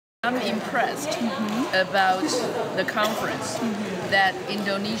I'm impressed about the conference that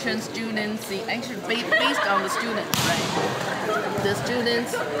Indonesian students, actually based on the students, right? The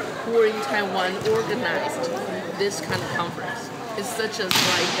students who are in Taiwan organized this kind of conference. It's such a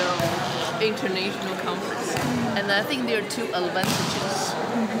international conference, and I think there are two advantages.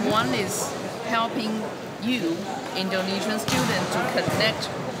 One is helping you, Indonesian students, to connect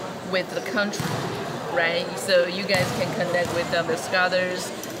with the country, right? So you guys can connect with the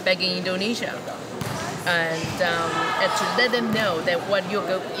scholars back in Indonesia, and to let them know that what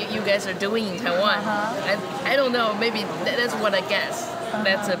you guys are doing in Taiwan. I don't know, maybe that's what I guess.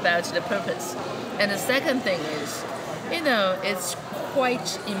 That's about the purpose. And the second thing is, it's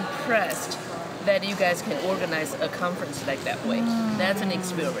quite impressed that you guys can organize a conference like that way. That's an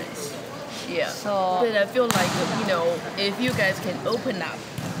experience. Yeah. But I feel like, if you guys can open up,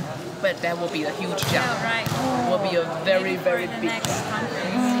 but that will be a huge job. Yeah, right. Will be a very, very big job.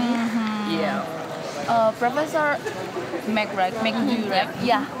 Yeah. Professor Meg, right? Meg Lu, right?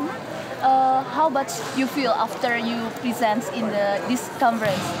 Yeah. How about you feel after you present in this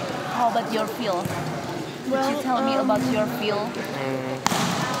conference? How about your feel? Could you tell me about your feel?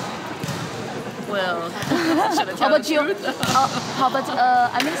 Well, should I tell How about the you? truth?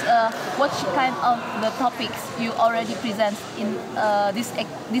 What kind of the topics you already present in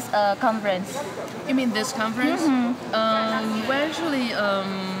this conference? You mean this conference? Well, actually,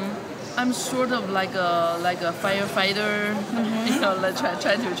 I'm sort of like a firefighter.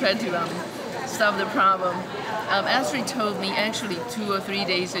 Try to solve the problem. Astrid told me actually 2 or 3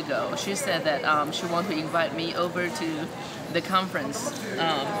 days ago. She said that she wanted to invite me over to the conference,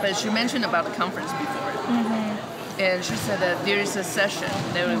 but she mentioned about the conference before, and she said that there is a session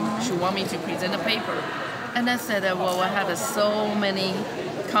that she want me to present a paper, and I said that I have so many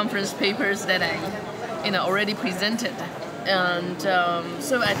conference papers that I already presented, and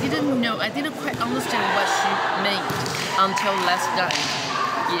so I didn't quite understand what she meant until last night.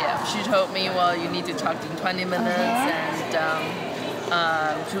 Yeah, she told me, you need to talk in 20 minutes and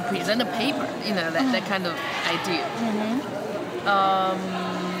to present a paper, that kind of idea.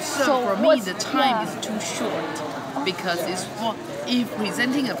 So for me, the time is too short because if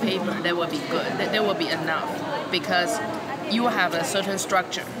presenting a paper, that would be good. That would be enough because you have a certain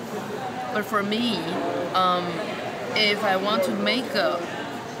structure. But for me, if I want to make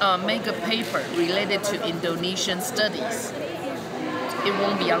a paper related to Indonesian studies, it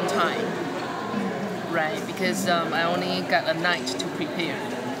won't be on time, right? Because I only got a night to prepare.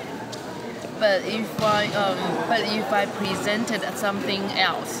 But if I presented something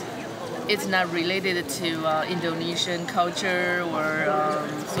else, it's not related to Indonesian culture or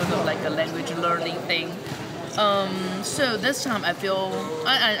sort of like a language learning thing. So this time I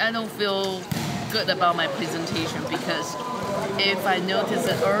don't feel good about my presentation because if I notice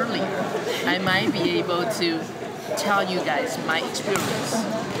it earlier, I might be able to tell you guys my experience,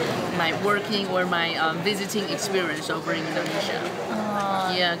 my working or my visiting experience over in Indonesia.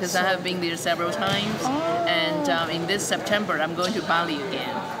 Yeah, because I have been there several times, and in this September I'm going to Bali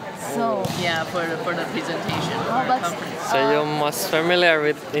again. So yeah, for the presentation for the conference. So you're most familiar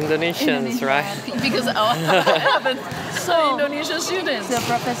with Indonesians, right? Because I haven't Indonesian students. So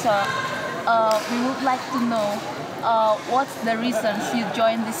Professor, we would like to know what's the reasons you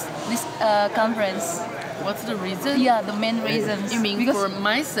joined this conference. What's the reason? Yeah, the main reasons. You mean because for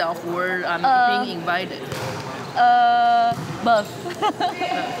myself or being invited? Both.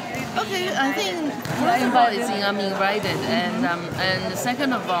 Okay, I think first of all, I'm invited, and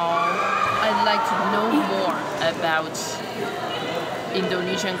second of all, I'd like to know more about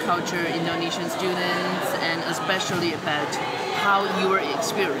Indonesian culture, Indonesian students, and especially about how your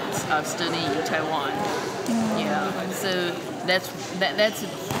experience of studying in Taiwan. Yeah, so that's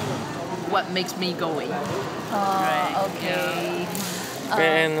what makes me going. Right. Okay.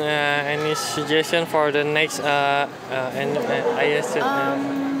 And any suggestion for the next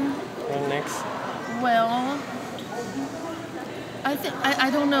next? Well, I think I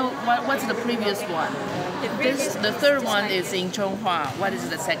don't know what's the previous one. The third one is in Chonghua. What is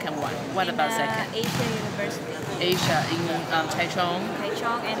the second one? What about second? Asia University. Asia in Taichung.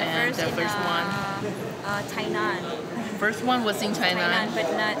 And the first one. Tainan. First one was in Tainan.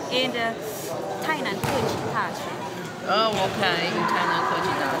 But not in the Tainan Dashi. Oh, okay, in Tainan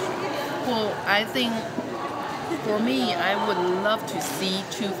Dashi. Well, I think for me, I would love to see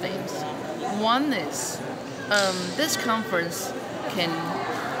two things. One is this conference can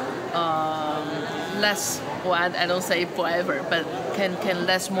last. Well, I don't say forever, but can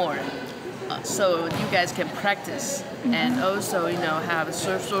last more. So you guys can practice and also have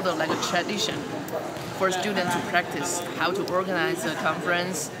sort of like a tradition for students to practice how to organize a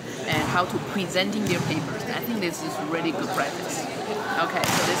conference and how to presenting their papers. I think this is really good practice. Okay,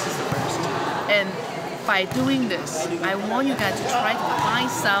 so this is the first. And by doing this, I want you guys to try to find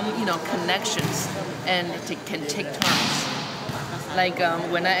some, connections, and it can take turns. Like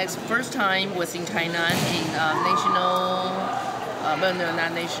when I first time was in Tainan in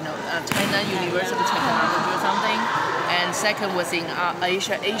Tainan University of Technology or something, and second was in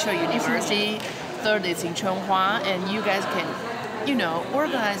Asia University, third is in Chunghua, and you guys can,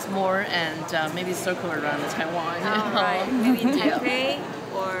 organize more and maybe circle around Taiwan. Right. Maybe in Taipei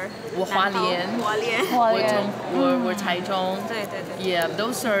or Hualien. Or Taichung. Yeah,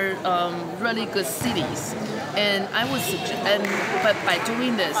 those are really good cities. And I would suggest, but by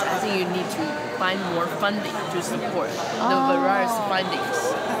doing this, I think you need to find more funding to support the various findings.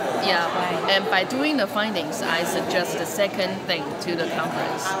 Yeah, and by doing the findings, I suggest the second thing to the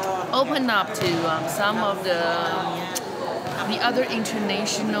conference. Open up to some of the other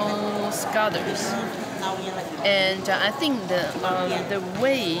international scholars. And I think the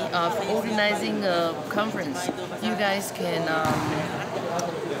way of organizing a conference, you guys can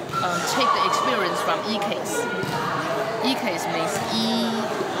take the experience from e-case. E-case means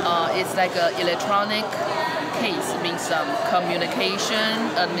it's like an electronic case, means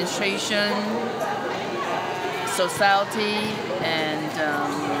communication, administration, society, and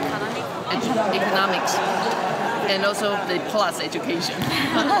economics. And also the plus education.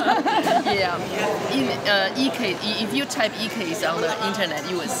 Yeah. In e-case, if you type e-case on the internet,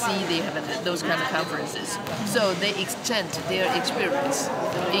 you will see they have those kind of conferences. So they extend their experience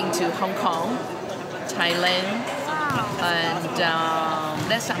into Hong Kong, Thailand, and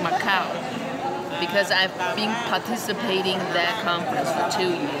let's say Macau. Because I've been participating in that conference for 2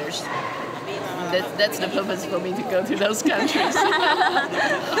 years. That's the purpose for me to go to those countries.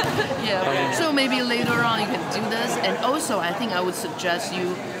 Yeah. So maybe later on you can do this. And also I think I would suggest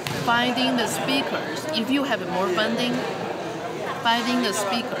you finding the speakers. If you have more funding, finding the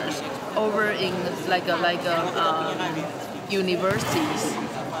speakers over in universities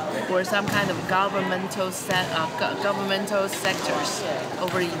or some kind of governmental sectors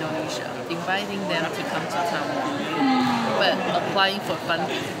over Indonesia, inviting them to come to Taiwan. But applying for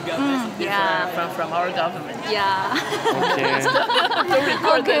funding from our government. Yeah. Okay. Don't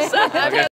record this.